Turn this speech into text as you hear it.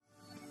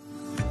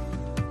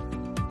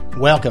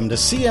Welcome to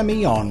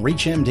CME on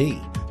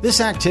ReachMD. This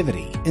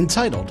activity,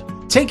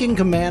 entitled Taking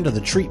Command of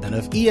the Treatment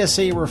of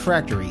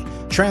ESA-Refractory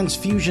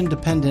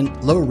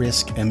Transfusion-dependent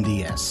Low-Risk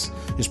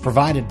MDS, is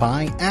provided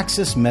by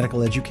Access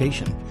Medical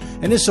Education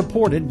and is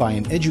supported by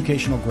an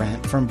educational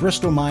grant from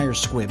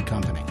Bristol-Myers Squibb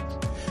Company.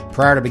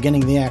 Prior to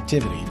beginning the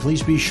activity,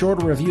 please be sure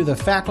to review the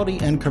faculty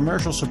and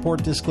commercial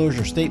support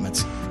disclosure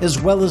statements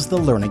as well as the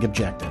learning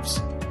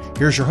objectives.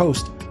 Here's your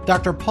host,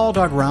 Dr. Paul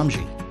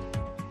Doghramji.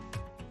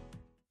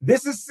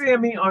 This is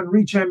CME on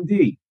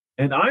ReachMD,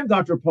 and I'm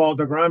Dr. Paul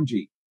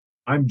Doghramji.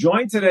 I'm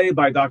joined today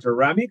by Dr.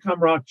 Rami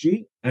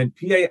Komrokji and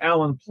PA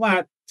Allan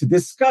Platt to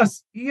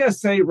discuss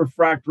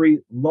ESA-Refractory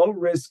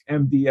Low-Risk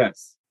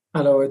MDS.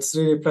 Hello, it's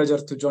really a pleasure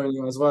to join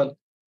you as well.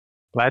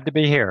 Glad to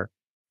be here.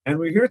 And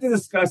we're here to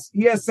discuss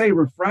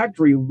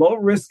ESA-Refractory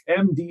Low-Risk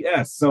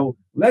MDS. So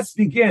let's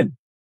begin.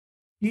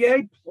 PA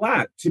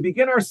Platt, to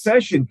begin our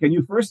session, can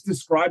you first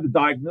describe the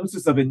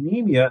diagnosis of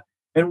anemia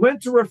and when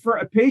to refer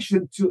a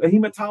patient to a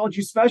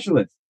hematology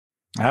specialist?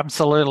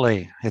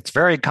 Absolutely. It's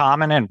very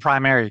common in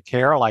primary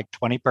care, like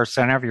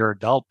 20% of your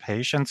adult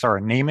patients are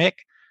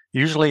anemic.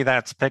 Usually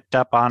that's picked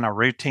up on a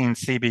routine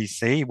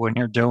CBC when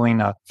you're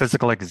doing a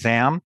physical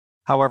exam.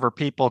 However,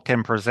 people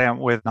can present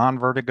with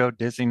non-vertigo,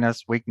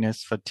 dizziness,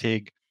 weakness,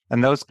 fatigue,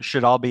 and those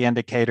should all be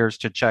indicators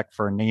to check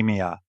for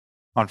anemia.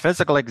 On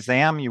physical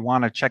exam, you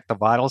want to check the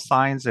vital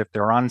signs. If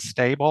they're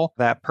unstable,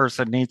 that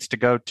person needs to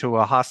go to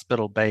a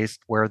hospital-based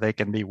where they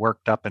can be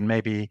worked up and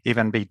maybe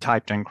even be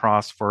typed and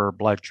crossed for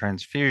blood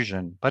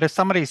transfusion. But if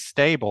somebody's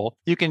stable,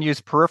 you can use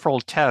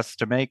peripheral tests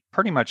to make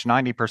pretty much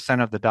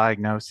 90% of the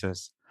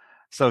diagnosis.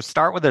 So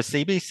start with a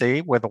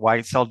CBC with a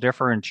white cell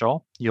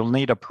differential. You'll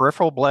need a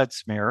peripheral blood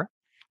smear.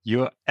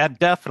 You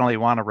definitely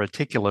want a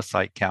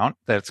reticulocyte count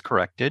that's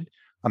corrected,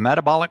 a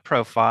metabolic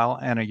profile,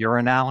 and a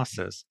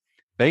urinalysis.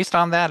 Based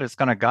on that, it's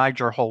going to guide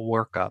your whole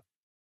workup.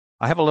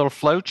 I have a little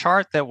flow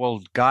chart that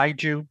will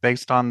guide you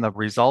based on the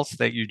results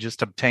that you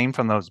just obtained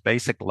from those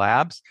basic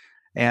labs.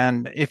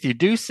 And if you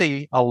do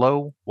see a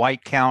low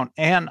white count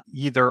and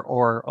either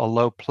or a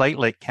low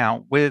platelet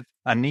count with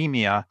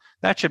anemia,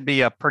 that should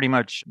be pretty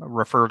much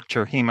referred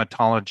to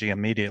hematology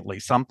immediately.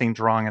 Something's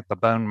wrong at the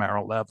bone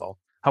marrow level.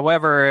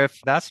 However,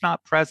 if that's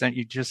not present,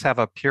 you just have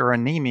a pure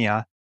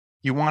anemia,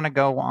 you want to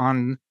go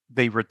on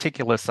the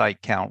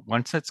reticulocyte count.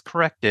 Once it's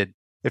corrected,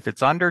 if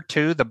it's under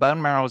 2, the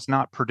bone marrow is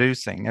not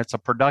producing. It's a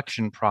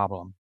production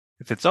problem.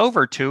 If it's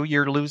over 2,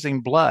 you're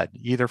losing blood,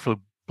 either for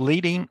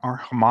bleeding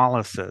or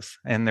hemolysis,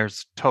 and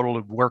there's total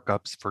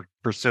workups for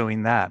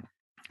pursuing that.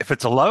 If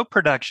it's a low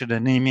production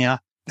anemia,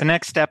 the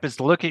next step is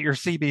to look at your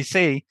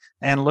CBC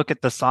and look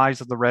at the size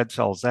of the red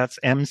cells. That's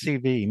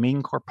MCV,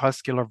 mean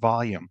corpuscular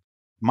volume,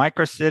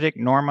 microcytic,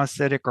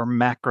 normocytic, or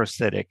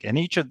macrocytic, and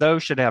each of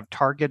those should have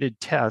targeted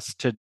tests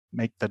to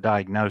make the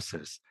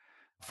diagnosis.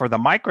 For the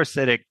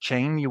microcytic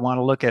chain, you want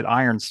to look at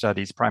iron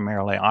studies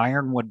primarily.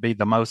 Iron would be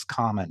the most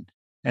common.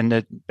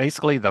 And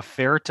basically, the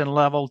ferritin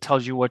level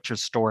tells you what your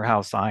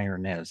storehouse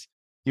iron is.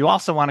 You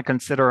also want to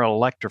consider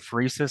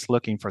electrophoresis,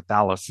 looking for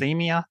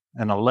thalassemia,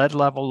 and a lead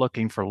level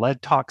looking for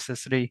lead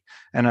toxicity,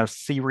 and a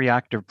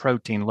C-reactive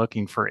protein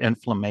looking for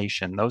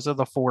inflammation. Those are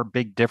the 4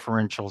 big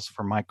differentials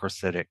for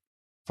microcytic.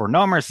 For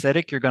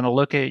normocytic, you're going to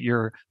look at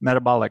your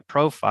metabolic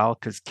profile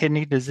because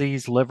kidney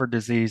disease, liver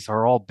disease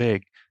are all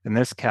big in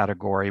this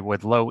category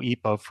with low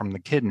EPO from the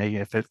kidney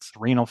if it's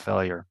renal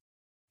failure.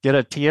 Get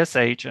a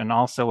TSH and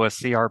also a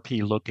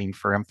CRP looking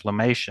for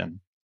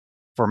inflammation.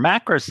 For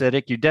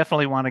macrocytic, you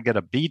definitely want to get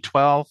a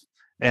B12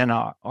 and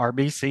a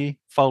RBC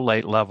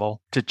folate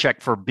level to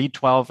check for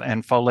B12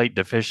 and folate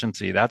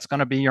deficiency. That's going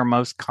to be your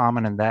most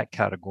common in that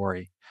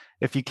category.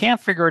 If you can't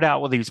figure it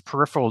out with these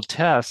peripheral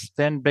tests,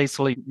 then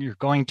basically you're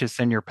going to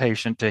send your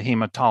patient to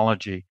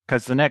hematology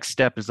because the next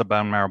step is a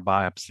bone marrow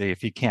biopsy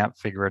if you can't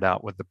figure it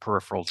out with the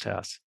peripheral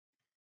tests.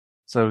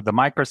 So the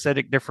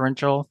microcytic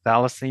differential,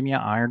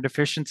 thalassemia, iron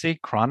deficiency,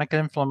 chronic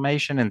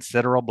inflammation, and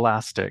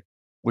sideroblastic,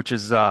 which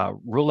is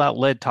rule out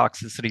lead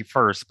toxicity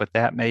first, but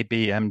that may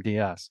be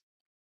MDS.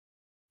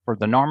 For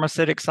the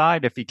normocytic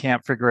side, if you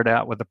can't figure it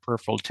out with a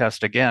peripheral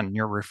test, again,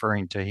 you're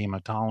referring to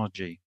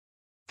hematology.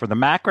 For the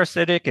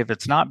macrocytic, if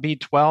it's not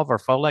B12 or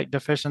folate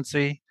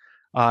deficiency,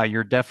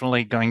 you're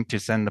definitely going to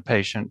send the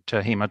patient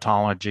to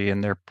hematology,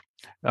 and their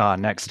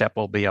next step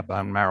will be a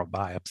bone marrow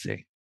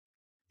biopsy.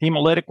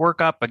 Hemolytic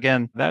workup,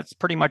 again, that's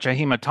pretty much a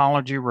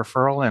hematology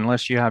referral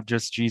unless you have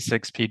just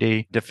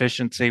G6PD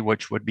deficiency,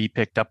 which would be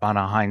picked up on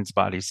a Heinz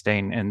body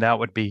stain, and that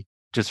would be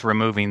just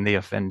removing the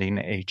offending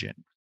agent.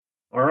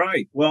 All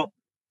right. Well,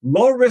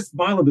 low-risk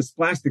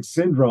myelodysplastic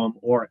syndrome,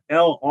 or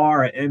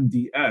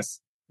LR-MDS,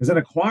 is an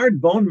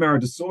acquired bone marrow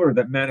disorder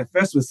that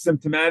manifests with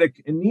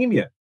symptomatic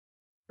anemia.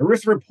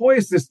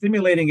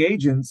 Erythropoiesis-stimulating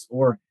agents,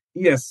 or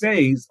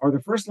ESAs, are the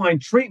first-line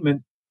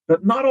treatment,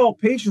 but not all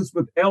patients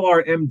with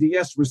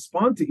LR-MDS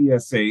respond to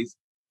ESAs,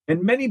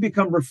 and many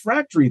become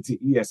refractory to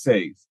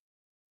ESAs.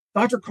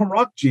 Dr.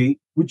 Komrokji,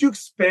 would you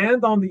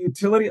expand on the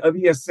utility of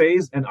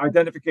ESAs and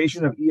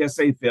identification of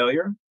ESA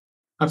failure?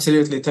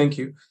 Absolutely, thank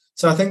you.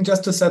 So I think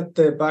just to set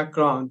the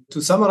background,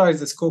 to summarize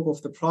the scope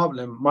of the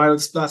problem,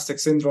 myelodysplastic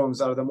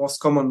syndromes are the most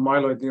common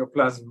myeloid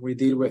neoplasm we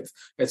deal with.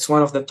 It's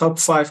one of the top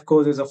 5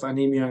 causes of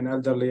anemia in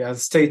elderly,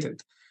 as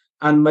stated.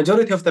 And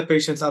majority of the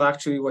patients are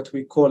actually what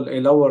we call a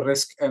lower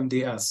risk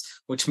MDS,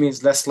 which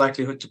means less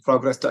likelihood to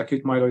progress to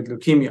acute myeloid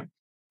leukemia.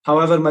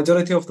 However,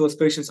 majority of those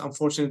patients,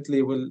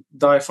 unfortunately, will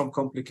die from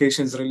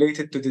complications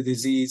related to the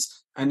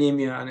disease,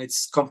 anemia, and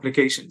its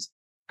complications.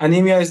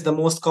 Anemia is the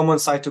most common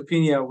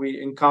cytopenia we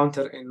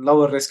encounter in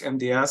lower risk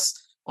MDS.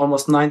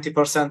 Almost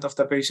 90% of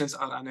the patients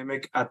are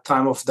anemic at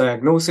time of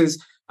diagnosis.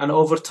 And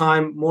over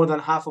time, more than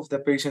half of the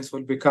patients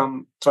will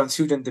become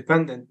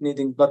transfusion-dependent,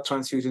 needing blood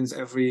transfusions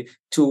every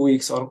 2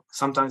 weeks or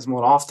sometimes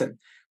more often.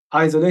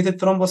 Isolated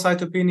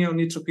thrombocytopenia or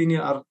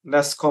neutropenia are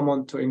less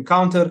common to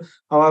encounter.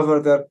 However,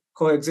 their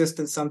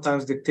coexistence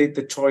sometimes dictate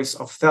the choice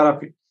of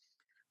therapy.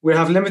 We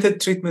have limited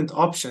treatment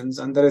options,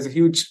 and there is a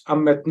huge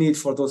unmet need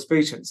for those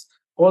patients.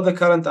 All the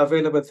current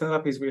available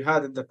therapies we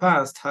had in the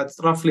past had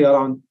roughly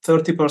around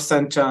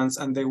 30% chance,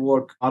 and they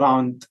work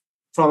around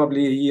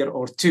probably a year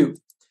or two.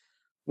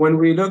 When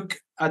we look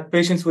at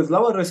patients with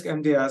lower risk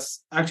MDS,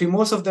 actually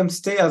most of them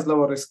stay as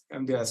lower risk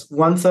MDS.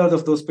 1/3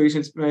 of those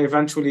patients may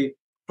eventually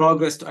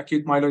progress to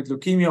acute myeloid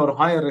leukemia or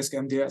higher risk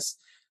MDS.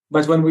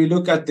 But when we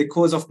look at the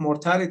cause of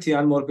mortality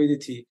and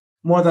morbidity,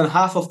 more than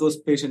half of those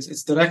patients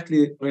is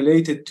directly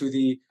related to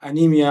the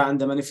anemia and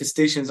the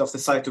manifestations of the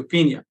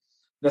cytopenia.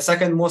 The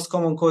second most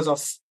common cause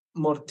of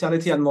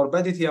mortality and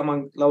morbidity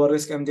among lower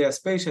risk MDS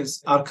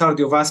patients are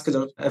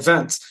cardiovascular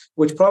events,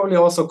 which probably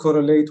also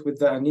correlate with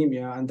the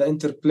anemia and the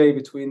interplay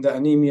between the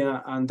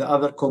anemia and the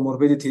other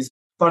comorbidities.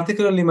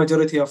 Particularly,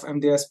 majority of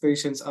MDS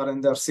patients are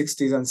in their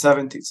 60s and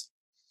 70s.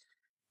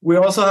 We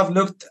also have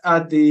looked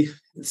at the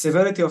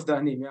severity of the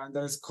anemia, and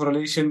there is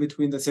correlation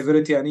between the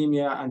severity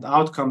anemia and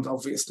outcomes,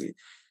 obviously.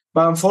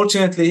 But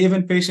unfortunately,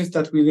 even patients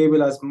that we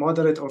label as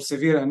moderate or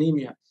severe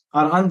anemia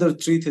are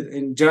undertreated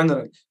in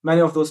general.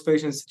 Many of those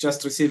patients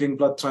just receiving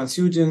blood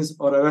transfusions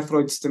or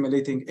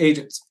erythroid-stimulating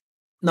agents.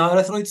 Now,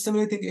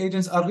 erythroid-stimulating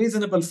agents are a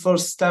reasonable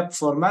first step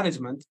for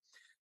management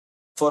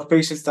for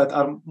patients that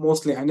are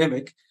mostly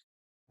anemic.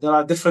 There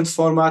are different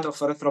formats of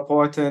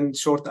erythropoietin,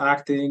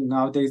 short-acting.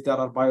 Nowadays, there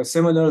are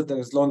biosimilars. There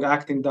is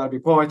long-acting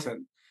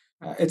darbepoetin.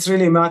 It's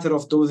really a matter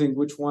of dosing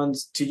which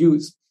ones to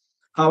use.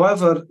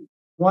 However,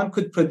 one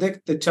could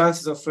predict the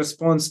chances of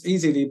response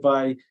easily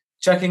by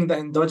checking the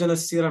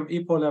endogenous serum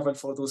EPO level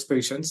for those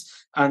patients.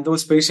 And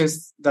those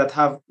patients that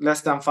have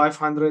less than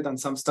 500, and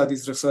some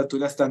studies refer to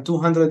less than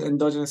 200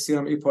 endogenous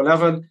serum EPO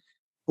level,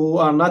 who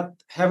are not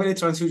heavily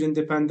transfusion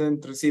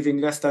dependent, receiving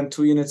less than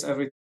 2 units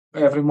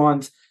every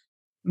month,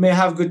 may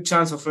have good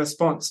chance of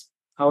response.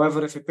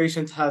 However, if a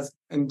patient has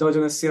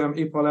endogenous serum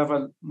EPO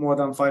level more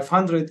than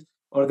 500,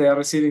 or they are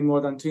receiving more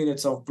than 2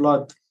 units of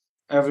blood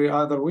every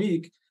other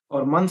week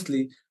or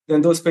monthly,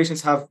 then those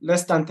patients have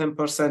less than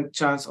 10%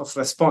 chance of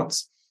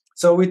response.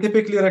 So we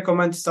typically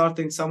recommend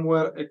starting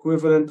somewhere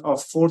equivalent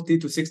of 40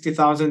 to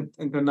 60,000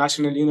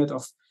 international unit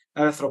of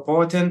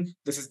erythropoietin.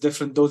 This is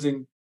different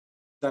dosing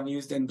than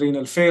used in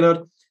renal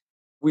failure.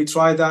 We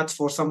try that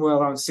for somewhere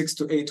around 6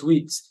 to 8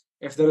 weeks.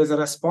 If there is a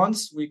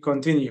response, we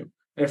continue.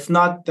 If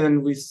not,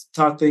 then we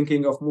start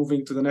thinking of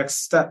moving to the next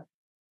step.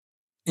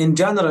 In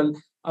general,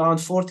 around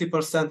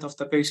 40% of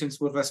the patients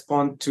will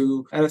respond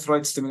to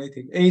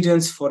erythroid-stimulating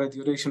agents for a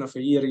duration of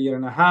a year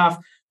and a half.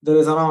 There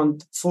is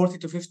around 40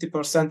 to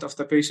 50% of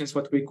the patients,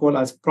 what we call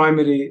as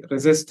primary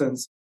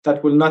resistance,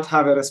 that will not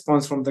have a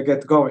response from the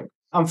get-going.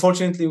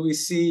 Unfortunately, we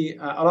see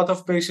a lot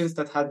of patients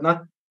that had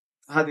not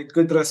had a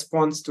good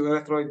response to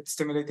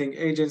erythroid-stimulating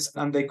agents,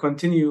 and they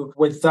continue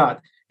with that.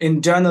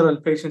 In general,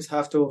 patients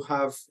have to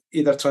have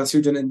either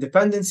transfusion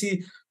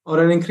independency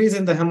or an increase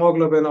in the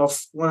hemoglobin of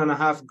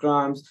 1.5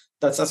 grams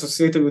that's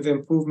associated with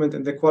improvement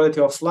in the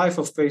quality of life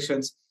of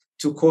patients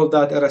to call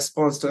that a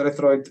response to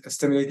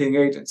erythroid-stimulating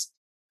agents.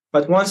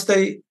 But once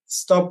they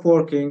stop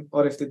working,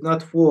 or if they did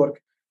not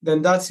work,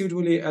 then that's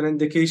usually an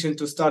indication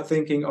to start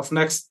thinking of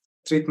next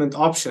treatment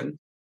option.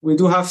 We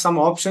do have some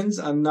options,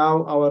 and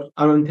now our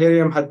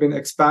armamentarium had been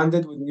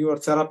expanded with newer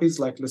therapies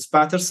like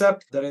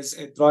luspatercept. There is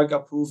a drug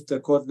approved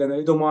called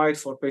lenalidomide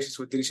for patients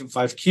with deletion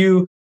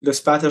 5q,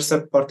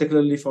 luspatercept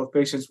particularly for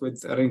patients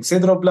with ring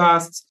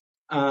sideroblasts.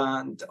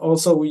 And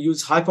also we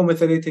use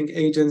hypomethylating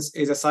agents,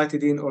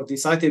 azacitidine or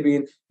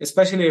decitabine,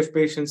 especially if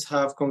patients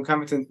have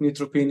concomitant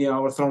neutropenia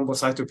or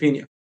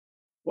thrombocytopenia.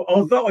 Well,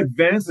 although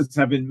advances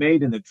have been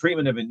made in the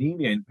treatment of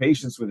anemia in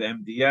patients with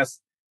MDS,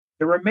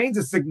 there remains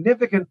a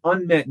significant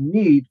unmet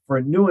need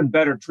for new and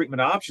better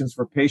treatment options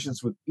for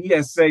patients with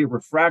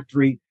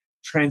ESA-Refractory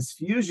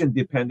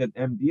transfusion-dependent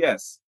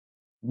MDS.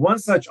 One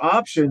such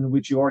option,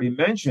 which you already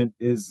mentioned,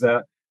 is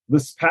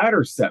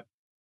luspatercept.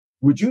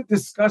 Would you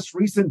discuss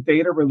recent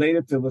data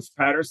related to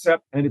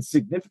luspatercept and its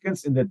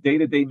significance in the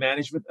day-to-day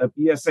management of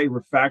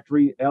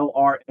ESA-Refractory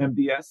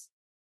LR-MDS?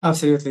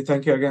 Absolutely.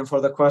 Thank you again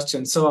for the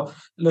question. So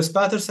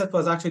luspatercept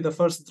was actually the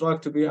first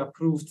drug to be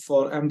approved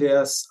for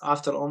MDS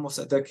after almost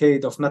a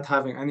decade of not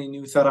having any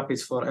new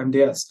therapies for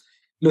MDS.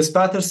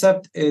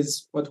 Luspatercept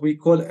is what we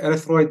call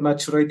erythroid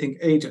maturating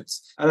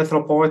agents.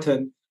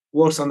 Erythropoietin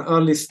works on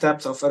early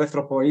steps of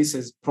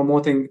erythropoiesis,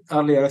 promoting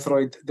early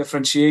erythroid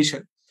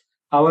differentiation.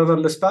 However,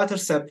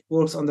 luspatercept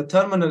works on the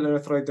terminal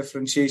erythroid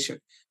differentiation.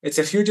 It's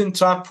a fusion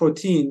trap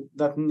protein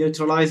that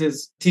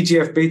neutralizes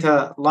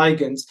TGF-beta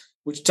ligands,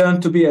 which turn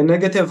to be a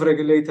negative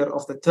regulator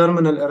of the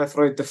terminal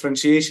erythroid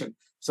differentiation.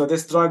 So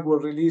this drug will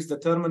release the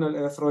terminal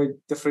erythroid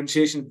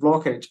differentiation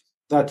blockage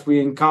that we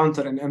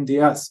encounter in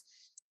MDS.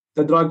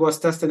 The drug was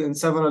tested in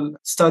several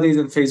studies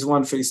in phase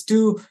 1, phase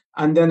 2,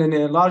 and then in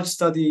a large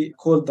study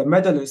called the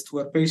Medalist,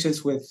 where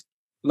patients with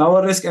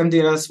lower risk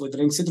MDS with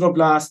ring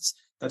sideroblasts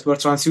that were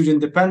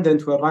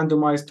transfusion-dependent were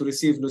randomized to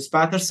receive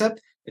luspatercept.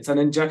 It's an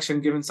injection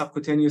given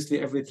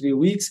subcutaneously every 3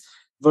 weeks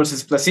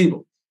versus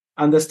placebo.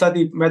 And the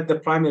study met the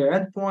primary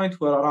endpoint,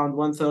 where around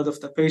 1/3 of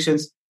the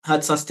patients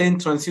had sustained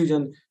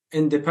transfusion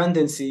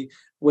independency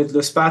with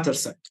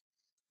luspatercept.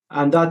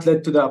 And that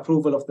led to the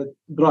approval of the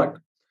drug.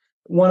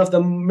 One of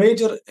the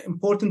major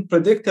important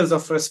predictors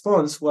of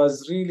response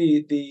was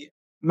really the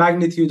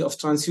magnitude of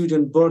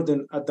transfusion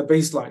burden at the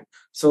baseline.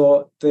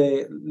 So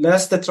the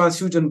less the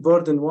transfusion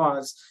burden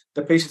was,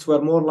 the patients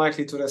were more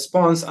likely to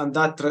respond, and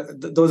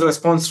those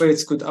response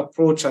rates could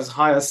approach as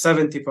high as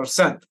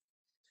 70%.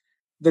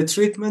 The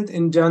treatment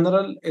in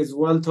general is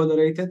well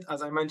tolerated.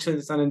 As I mentioned,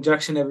 it's an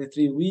injection every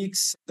 3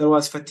 weeks. There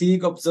was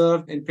fatigue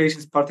observed in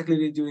patients,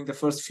 particularly during the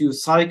first few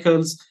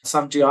cycles,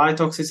 some GI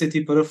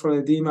toxicity, peripheral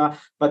edema,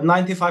 but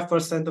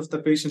 95% of the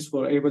patients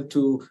were able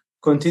to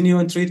continue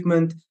in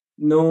treatment.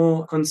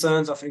 No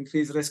concerns of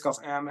increased risk of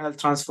AML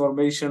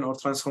transformation or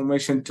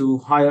transformation to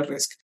higher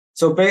risk.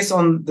 So based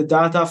on the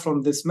data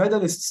from this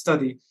Medalist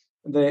study,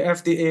 the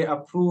FDA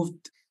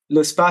approved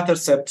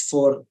luspatercept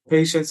for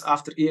patients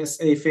after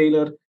ESA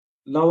failure,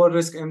 lower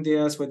risk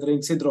MDS with ring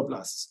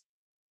sideroblasts.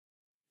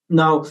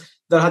 Now,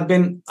 there had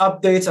been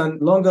updates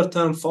and longer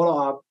term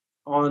follow-up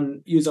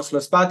on use of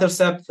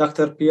luspatercept.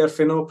 Dr. Pierre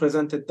Finot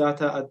presented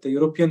data at the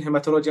European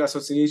Hematology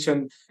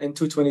Association in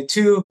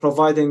 2022,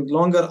 providing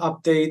longer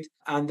update,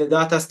 and the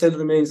data still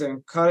remains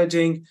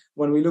encouraging.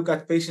 When we look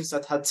at patients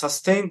that had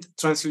sustained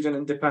transfusion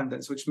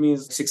independence, which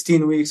means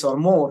 16 weeks or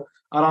more,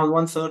 around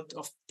 1/3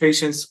 of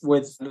patients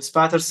with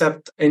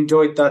luspatercept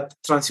enjoyed that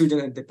transfusion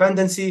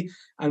independency.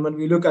 And when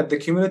we look at the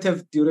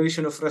cumulative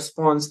duration of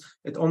response,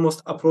 it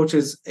almost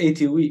approaches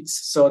 80 weeks.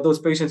 So those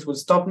patients will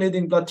stop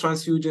needing blood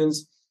transfusions.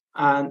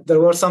 And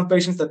there were some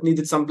patients that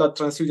needed some blood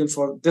transfusion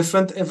for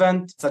different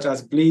events, such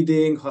as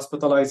bleeding,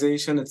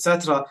 hospitalization,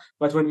 etc.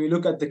 But when we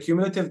look at the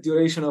cumulative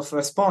duration of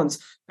response,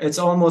 it's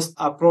almost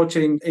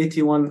approaching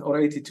 81 or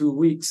 82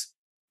 weeks.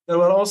 There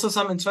were also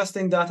some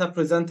interesting data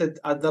presented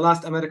at the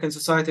last American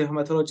Society of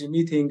Hematology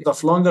meeting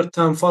of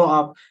longer-term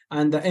follow-up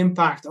and the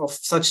impact of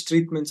such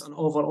treatments on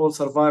overall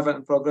survival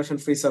and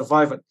progression-free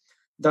survival.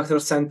 Dr.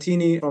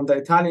 Santini from the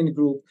Italian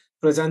group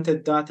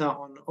presented data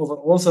on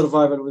overall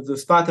survival with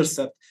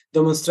luspatercept,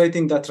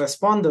 demonstrating that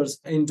responders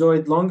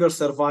enjoyed longer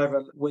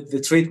survival with the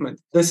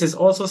treatment. This is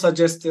also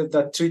suggestive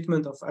that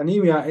treatment of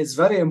anemia is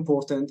very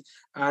important,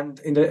 and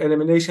in the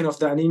elimination of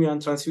the anemia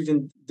and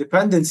transfusion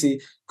dependency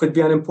could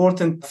be an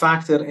important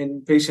factor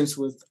in patients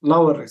with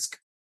lower risk.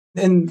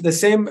 In the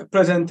same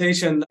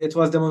presentation, it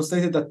was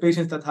demonstrated that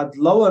patients that had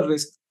lower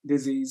risk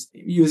disease,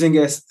 using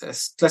a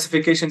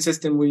classification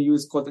system we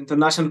use called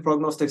International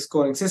Prognostic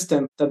Scoring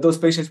System, that those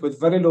patients with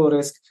very low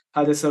risk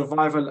had a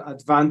survival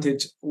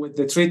advantage with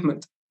the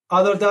treatment.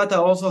 Other data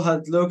also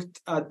had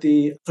looked at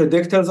the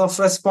predictors of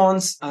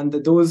response and the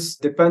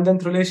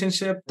dose-dependent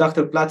relationship.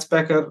 Dr.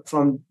 Platzbecker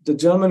from the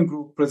German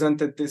group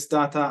presented this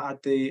data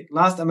at the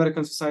last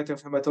American Society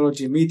of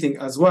Hematology meeting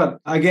as well.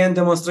 Again,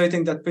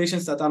 demonstrating that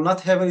patients that are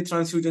not heavily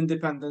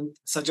transfusion-dependent,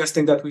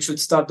 suggesting that we should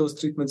start those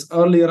treatments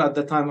earlier at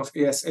the time of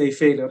ESA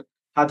failure,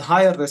 had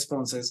higher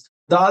responses.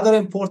 The other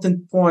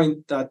important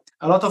point that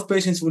a lot of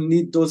patients will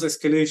need dose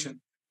escalation.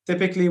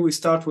 Typically, we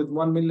start with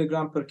 1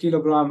 milligram per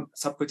kilogram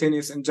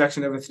subcutaneous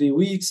injection every 3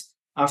 weeks.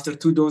 After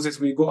 2 doses,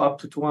 we go up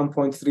to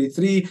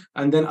 1.33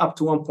 and then up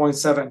to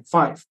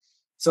 1.75.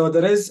 So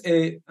there is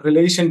a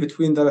relation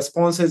between the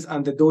responses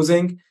and the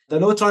dosing. The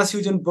low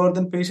transfusion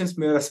burden patients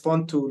may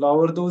respond to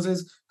lower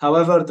doses.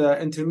 However,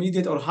 the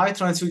intermediate or high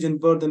transfusion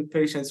burden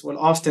patients will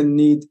often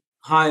need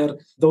higher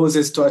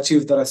doses to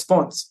achieve the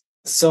response.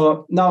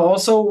 So now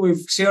also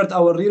we've shared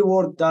our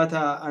real-world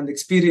data and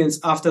experience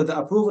after the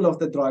approval of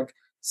the drug.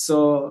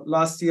 So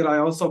last year, I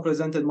also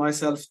presented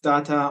myself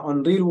data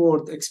on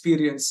real-world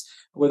experience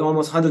with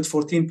almost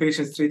 114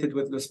 patients treated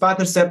with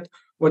luspatercept.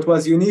 What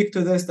was unique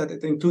to this, that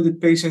it included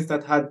patients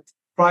that had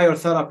prior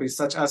therapies,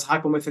 such as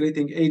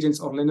hypomethylating agents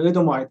or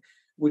lenalidomide,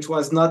 which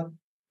was not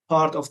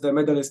part of the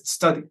Medalist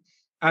study.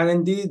 And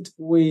indeed,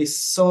 we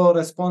saw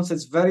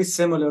responses very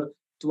similar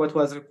to what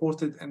was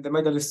reported in the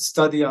Medalist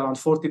study, around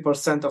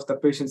 40% of the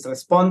patients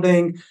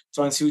responding,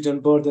 transfusion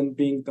burden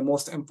being the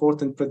most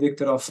important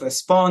predictor of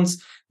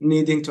response,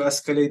 needing to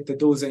escalate the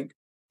dosing.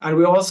 And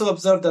we also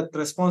observed that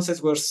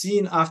responses were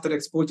seen after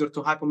exposure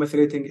to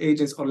hypomethylating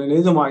agents or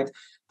lenalidomide.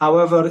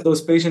 However,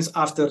 those patients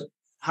after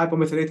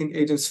hypomethylating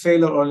agents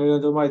failure or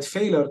lenalidomide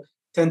failure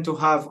tend to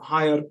have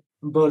higher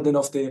burden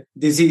of the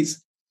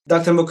disease.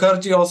 Dr.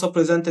 Mukherjee also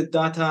presented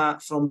data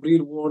from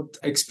real-world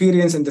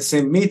experience in the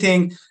same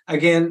meeting,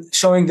 again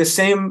showing the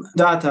same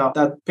data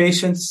that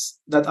patients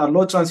that are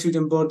low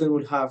transfusion burden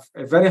will have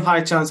a very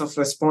high chance of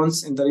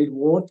response in the real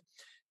world.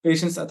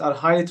 Patients that are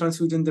highly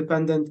transfusion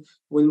dependent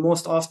will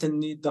most often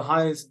need the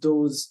highest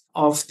dose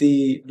of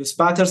the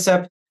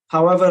luspatercept.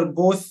 However,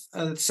 both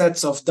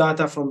sets of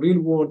data from real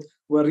world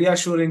were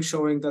reassuring,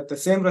 showing that the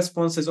same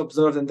responses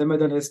observed in the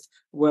Middle East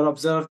were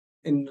observed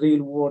in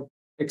real world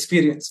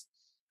experience.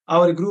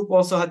 Our group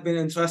also had been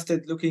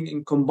interested looking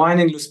in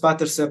combining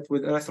luspatercept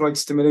with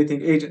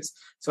erythroid-stimulating agents.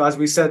 So as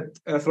we said,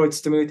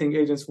 erythroid-stimulating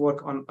agents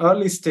work on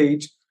early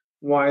stage,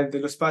 while the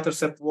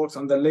luspatercept works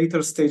on the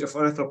later stage of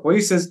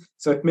erythropoiesis,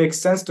 so it makes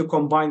sense to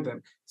combine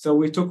them. So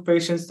we took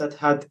patients that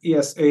had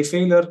ESA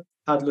failure,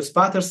 had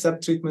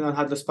luspatercept treatment, and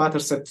had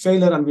luspatercept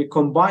failure, and we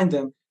combined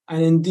them.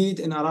 And indeed,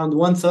 in around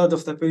 1/3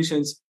 of the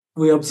patients,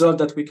 we observed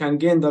that we can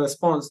gain the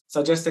response,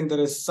 suggesting there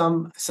is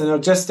some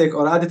synergistic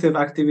or additive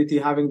activity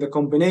having the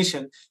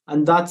combination,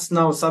 and that's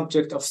now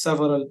subject of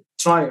several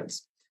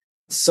trials.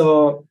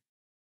 So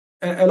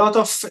a lot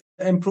of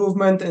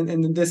improvement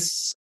in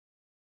this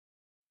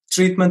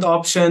treatment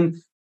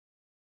option,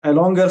 a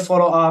longer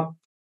follow-up,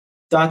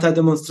 data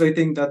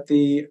demonstrating that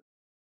the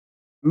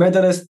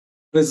medalist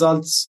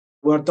results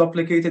were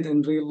duplicated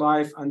in real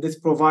life, and this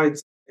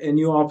provides a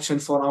new option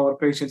for our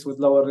patients with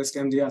lower risk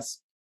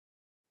MDS.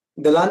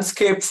 The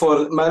landscape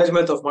for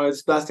management of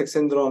myelodysplastic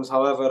syndromes,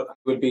 however,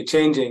 will be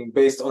changing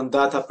based on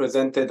data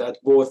presented at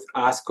both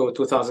ASCO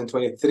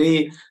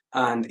 2023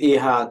 and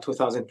EHA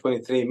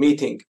 2023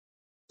 meeting.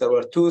 There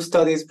were 2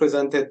 studies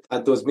presented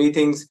at those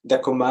meetings, the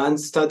COMMAND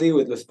study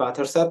with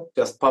luspatercept,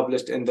 just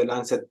published in the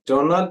Lancet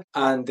journal,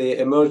 and the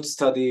EMERGE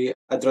study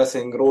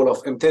addressing role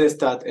of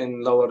imetelstat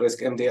in lower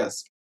risk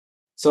MDS.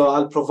 So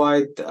I'll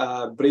provide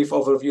a brief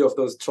overview of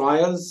those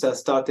trials,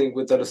 starting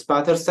with the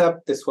luspatercept.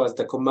 This was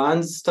the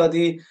COMMAND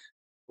study,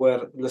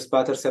 where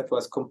luspatercept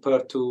was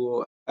compared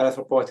to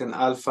erythropoietin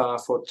alpha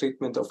for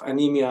treatment of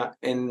anemia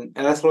in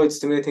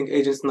erythroid-stimulating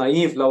agents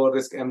naive lower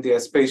risk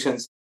MDS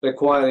patients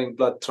requiring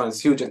blood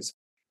transfusions.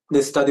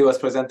 This study was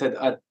presented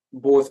at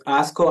both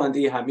ASCO and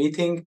EHA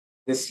meeting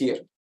this year.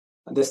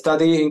 The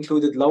study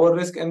included lower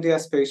risk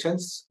MDS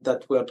patients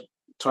that were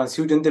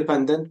transfusion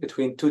dependent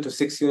between 2 to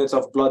 6 units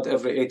of blood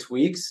every 8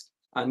 weeks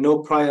and no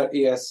prior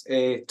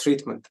ESA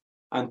treatment.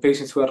 And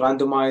patients were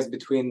randomized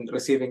between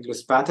receiving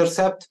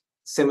luspatercept,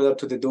 similar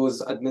to the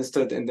dose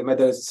administered in the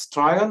MEDALS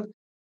trial,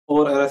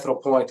 or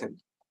erythropoietin.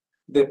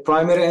 The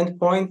primary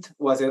endpoint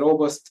was a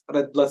robust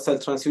red blood cell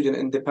transfusion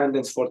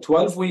independence for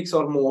 12 weeks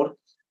or more,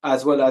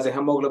 as well as a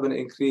hemoglobin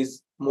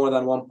increase more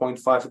than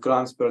 1.5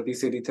 grams per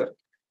deciliter.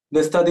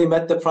 The study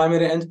met the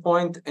primary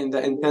endpoint in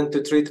the intent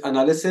to treat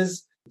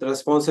analysis. The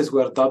responses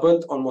were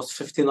doubled, almost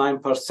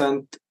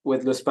 59%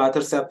 with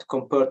luspatercept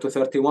compared to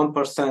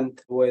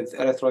 31% with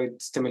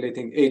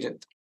erythroid-stimulating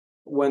agent.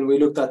 When we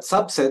looked at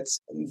subsets,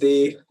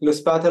 the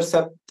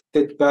luspatercept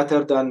did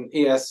better than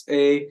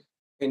ESA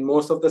in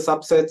most of the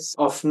subsets.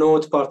 Of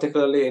note,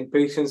 particularly in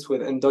patients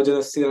with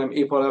endogenous serum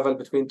EPO level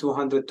between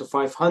 200 to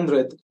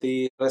 500,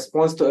 the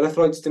response to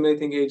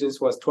erythroid-stimulating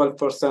agents was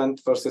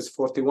 12% versus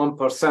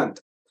 41%.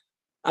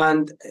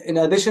 And in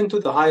addition to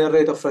the higher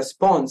rate of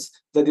response,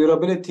 the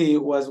durability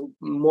was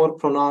more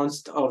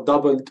pronounced or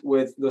doubled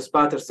with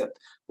luspatercept,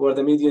 where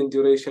the median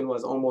duration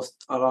was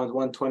almost around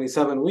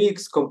 127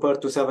 weeks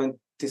compared to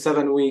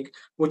 77 weeks,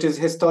 which is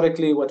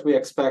historically what we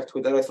expect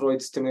with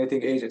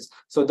erythroid-stimulating agents.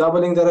 So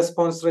doubling the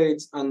response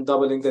rates and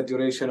doubling the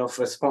duration of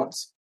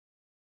response.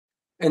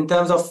 In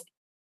terms of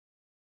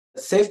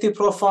safety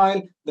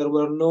profile, there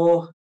were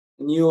no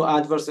new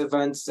adverse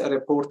events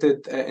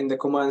reported in the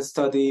COMMAND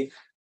study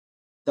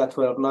that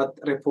were not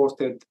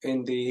reported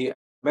in the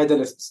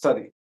MEDALIST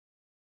study.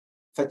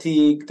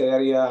 Fatigue,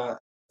 diarrhea,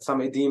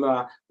 some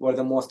edema were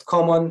the most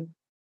common.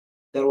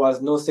 There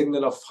was no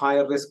signal of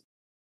higher risk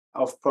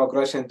of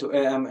progression to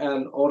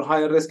AML or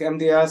higher risk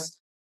MDS.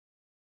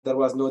 There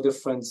was no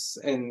difference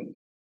in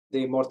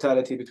the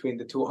mortality between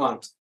the 2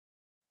 arms.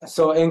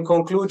 So in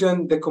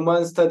conclusion, the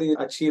COMMAND study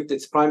achieved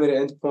its primary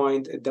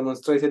endpoint. It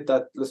demonstrated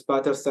that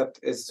luspatercept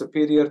is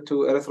superior to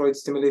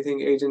erythroid-stimulating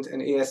agent in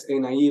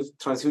ESA-naive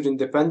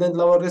transfusion-dependent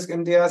lower-risk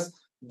MDS,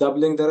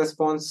 doubling the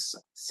response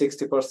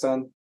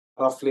 60%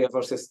 roughly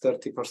versus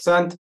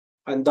 30%,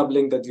 and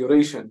doubling the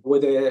duration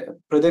with a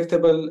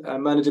predictable,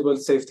 manageable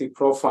safety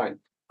profile.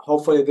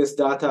 Hopefully, this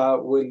data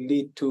will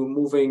lead to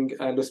moving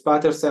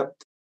luspatercept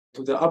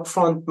to the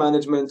upfront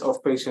management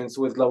of patients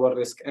with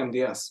lower-risk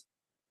MDS.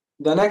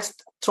 The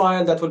next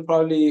trial that will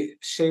probably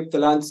shape the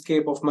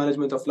landscape of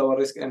management of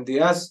lower-risk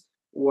MDS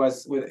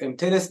was with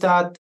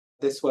imetelstat.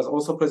 This was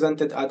also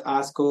presented at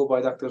ASCO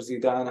by Dr.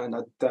 Zidan and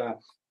at the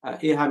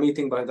EHA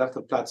meeting by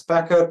Dr.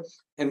 Platt-Spacker.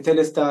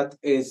 Imetelstat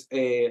is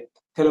a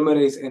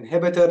telomerase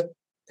inhibitor.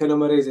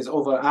 Telomerase is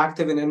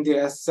overactive in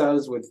MDS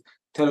cells with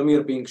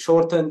telomere being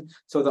shortened.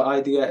 So the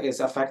idea is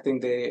affecting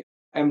the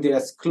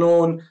MDS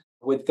clone.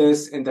 With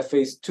this, in the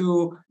phase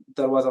 2,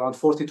 there was around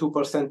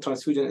 42%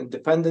 transfusion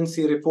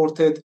independency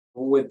reported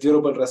with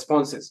durable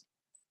responses.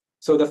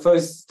 So the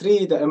first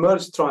three, the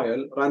EMERGE trial,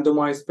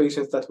 randomized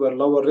patients that were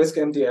lower risk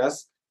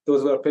MDS.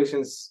 Those were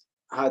patients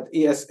had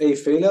ESA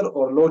failure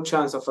or low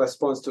chance of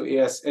response to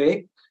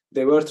ESA.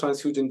 They were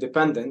transfusion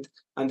dependent,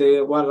 and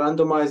they were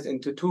randomized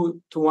into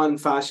 2-to-1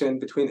 fashion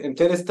between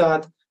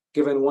imetelstat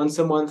given once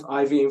a month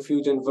IV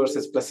infusion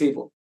versus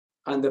placebo.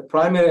 And the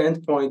primary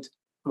endpoint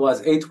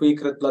was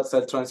 8-week red blood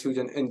cell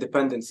transfusion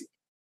independency.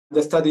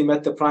 The study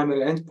met the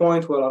primary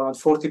endpoint where around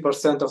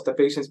 40% of the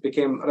patients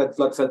became red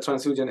blood cell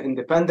transfusion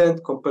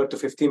independent compared to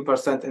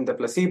 15% in the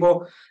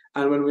placebo.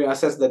 And when we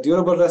assessed the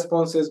durable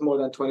responses, more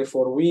than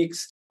 24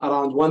 weeks,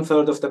 around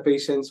 1/3 of the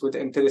patients with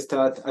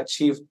imetelstat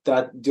achieved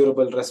that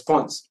durable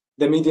response.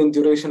 The median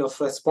duration of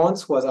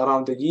response was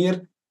around a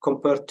year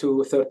compared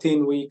to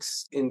 13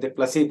 weeks in the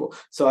placebo.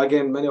 So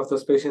again, many of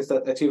those patients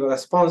that achieve a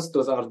response,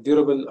 those are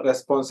durable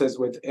responses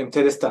with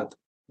imetelstat.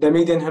 The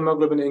median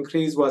hemoglobin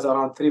increase was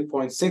around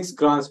 3.6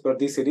 grams per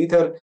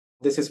deciliter.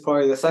 This is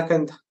probably the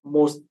second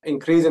most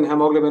increase in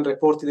hemoglobin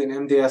reported in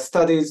MDS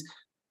studies.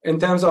 In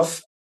terms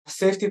of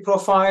safety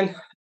profile,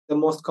 the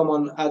most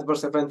common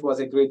adverse event was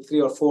a grade 3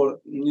 or 4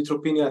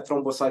 neutropenia,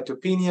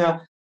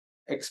 thrombocytopenia,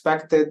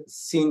 expected,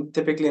 seen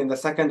typically in the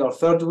second or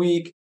third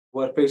week,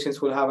 where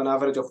patients will have an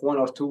average of 1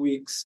 or 2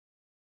 weeks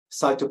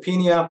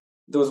cytopenia.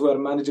 Those were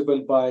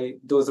manageable by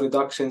dose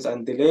reductions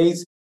and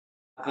delays,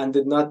 and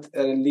did not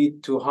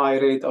lead to high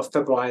rate of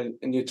febrile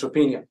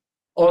neutropenia.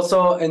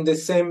 Also, in the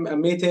same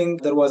meeting,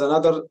 there was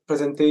another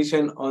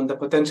presentation on the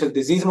potential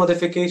disease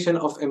modification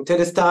of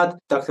imetelstat.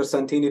 Dr.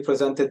 Santini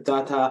presented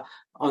data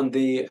on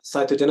the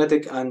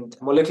cytogenetic and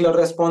molecular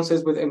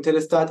responses with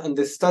imetelstat in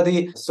this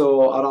study.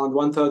 So around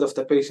 1/3 of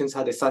the patients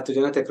had a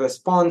cytogenetic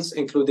response,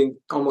 including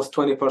almost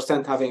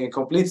 20% having a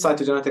complete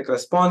cytogenetic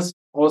response.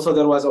 Also,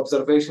 there was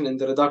observation in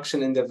the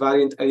reduction in the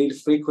variant allele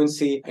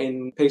frequency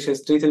in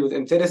patients treated with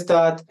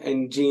imetelstat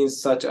in genes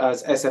such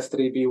as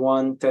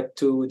SF3B1,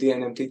 TET2,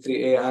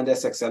 DNMT3A, and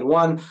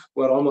SXL1,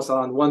 where almost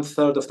around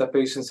 1/3 of the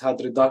patients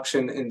had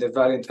reduction in the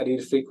variant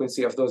allele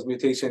frequency of those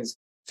mutations,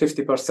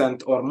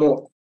 50% or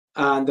more.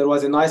 And there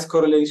was a nice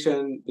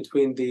correlation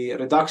between the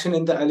reduction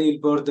in the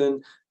allele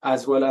burden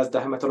as well as the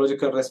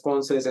hematological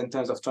responses in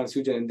terms of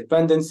transfusion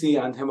independency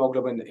and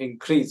hemoglobin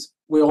increase.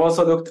 We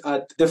also looked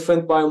at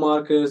different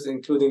biomarkers,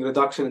 including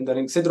reduction in the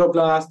ring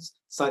sideroblasts,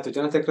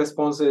 cytogenetic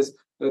responses,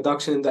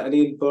 reduction in the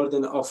allele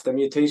burden of the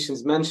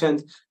mutations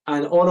mentioned,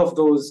 and all of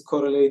those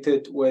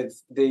correlated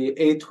with the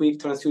 8-week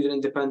transfusion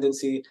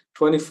independency,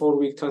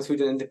 24-week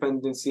transfusion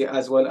independency,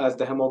 as well as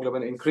the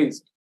hemoglobin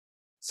increase.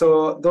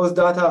 So those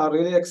data are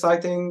really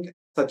exciting,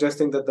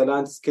 suggesting that the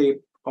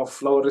landscape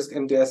of lower risk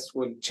MDS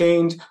will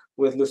change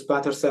with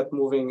luspatercept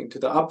moving into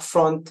the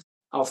upfront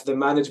of the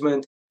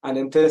management and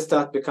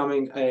imetelstat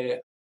becoming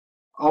an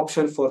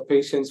option for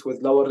patients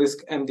with lower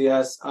risk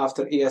MDS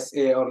after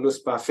ESA or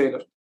luspa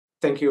failure.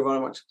 Thank you very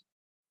much.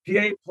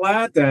 PA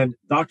Platt and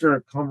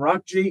Dr.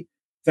 Komrokji,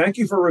 thank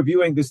you for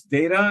reviewing this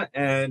data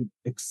and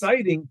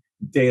exciting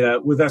data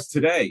with us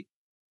today.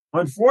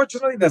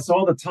 Unfortunately, that's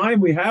all the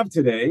time we have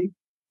today.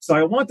 So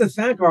I want to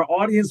thank our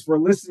audience for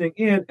listening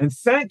in, and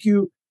thank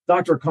you,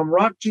 Dr.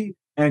 Komrokji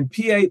and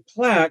PA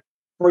Platt,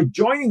 for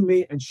joining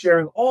me and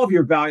sharing all of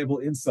your valuable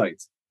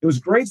insights. It was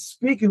great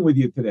speaking with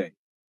you today.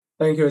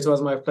 Thank you. It was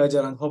my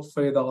pleasure, and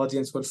hopefully the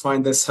audience will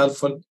find this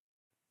helpful.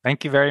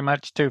 Thank you very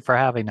much, too, for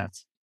having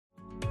us.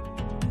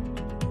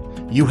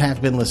 You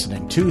have been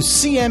listening to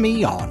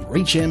CME on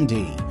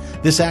ReachMD.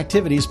 This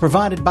activity is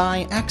provided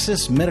by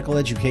Access Medical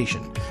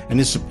Education and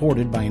is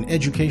supported by an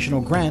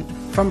educational grant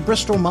from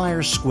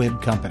Bristol-Myers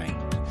Squibb Company.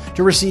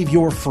 To receive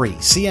your free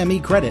CME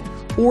credit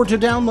or to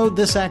download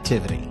this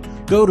activity,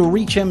 go to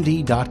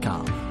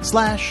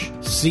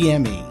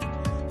reachmd.com/CME.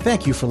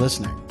 Thank you for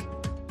listening.